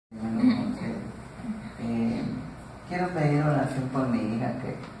quiero pedir oración por mi hija,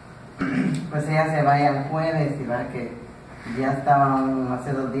 que pues ella se vaya el jueves y va que ya estaba,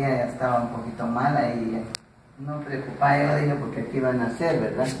 hace 2 días ya estaba un poquito mala y no preocupaba, yo dije porque aquí van a nacer,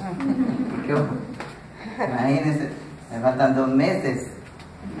 ¿verdad? Y que, imagínense, me faltan 2 meses,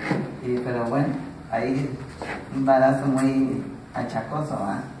 pero bueno, ahí un embarazo muy achacoso,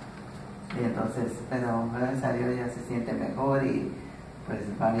 ¿ah? Y entonces, pero gracias a Dios ya se siente mejor y pues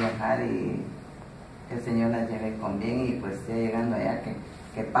va a viajar y que el Señor la lleve con bien y pues ya llegando allá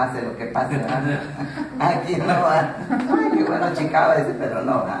que pase lo que pase, ¿verdad? Aquí no va. Ay, qué bueno Chicago ese, pero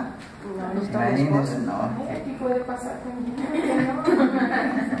no va. Imagínense, no. Aquí puede pasar también.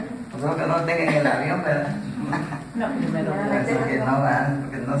 Nosotros que no tengan el avión, ¿verdad? No, primero. Porque no va,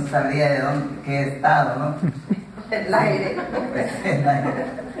 porque no sabría de dónde, qué estado, ¿no? El aire. Pues, el aire.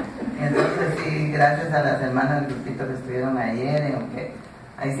 Entonces sí, gracias a las hermanas del grupito que estuvieron ayer, aunque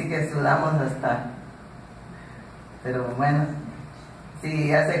ahí sí que sudamos hasta, pero bueno,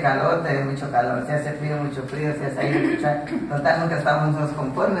 si hace calor, te ve mucho calor, si hace frío, mucho frío, si hace aire, mucho, total nunca estamos nosotros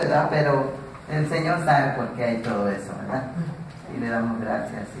conformes, ¿verdad? Pero el Señor sabe por qué hay todo eso, ¿verdad? Y le damos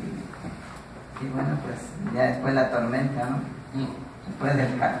gracias y bueno, pues ya después la tormenta, ¿no? Después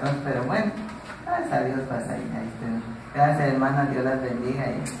del calor, pero bueno, gracias a Dios pues ahí está. Gracias hermanas, Dios las bendiga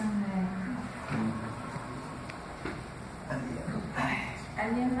y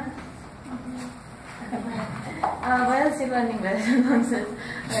 ¿Alguien más? Voy a decirlo en inglés entonces.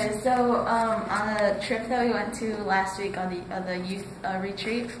 Okay, so on a trip that we went to last week on the youth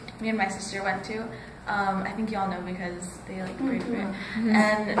retreat, me and my sister went to. I think you all know because they like prayed for it.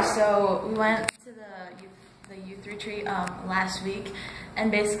 And so we went to the youth retreat last week, and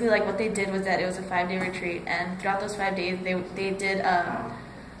basically like what they did was that it was a 5-day retreat, and throughout those 5 days they did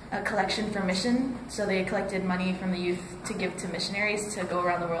a collection for mission. So they collected money from the youth to give to missionaries to go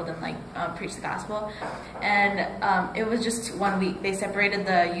around the world and like preach the gospel. And it was just 1 week. They separated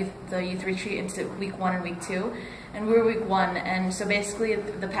the youth retreat into week 1 and week 2, and we were week 1. And so basically,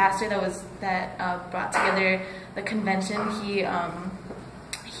 the pastor that brought together the convention, he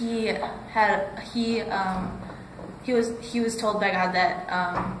was told by God that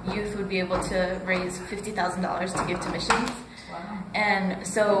youth would be able to raise $50,000 to give to missions. And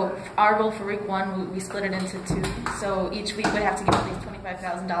so our goal for week 1, we split it into 2. So each week would have to give at least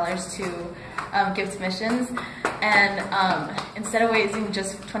 $25,000 to give to missions. And instead of raising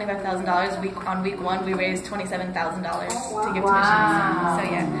just $25,000 on week 1, we raised $27,000 to give to missions. So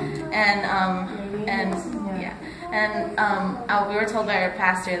yeah, and we were told by our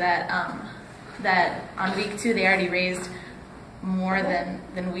pastor that that on week 2 they already raised more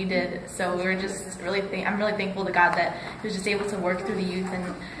than we did. So we were just I'm really thankful to God that he was just able to work through the youth.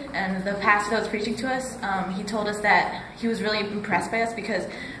 And the pastor that was preaching to us, he told us that he was really impressed by us because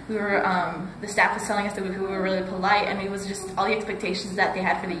we were the staff was telling us that we were really polite, and it was just all the expectations that they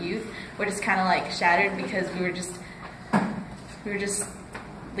had for the youth were just kind of like shattered because we were just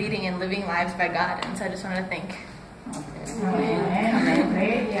leading and living lives by God. And so I just wanted to thank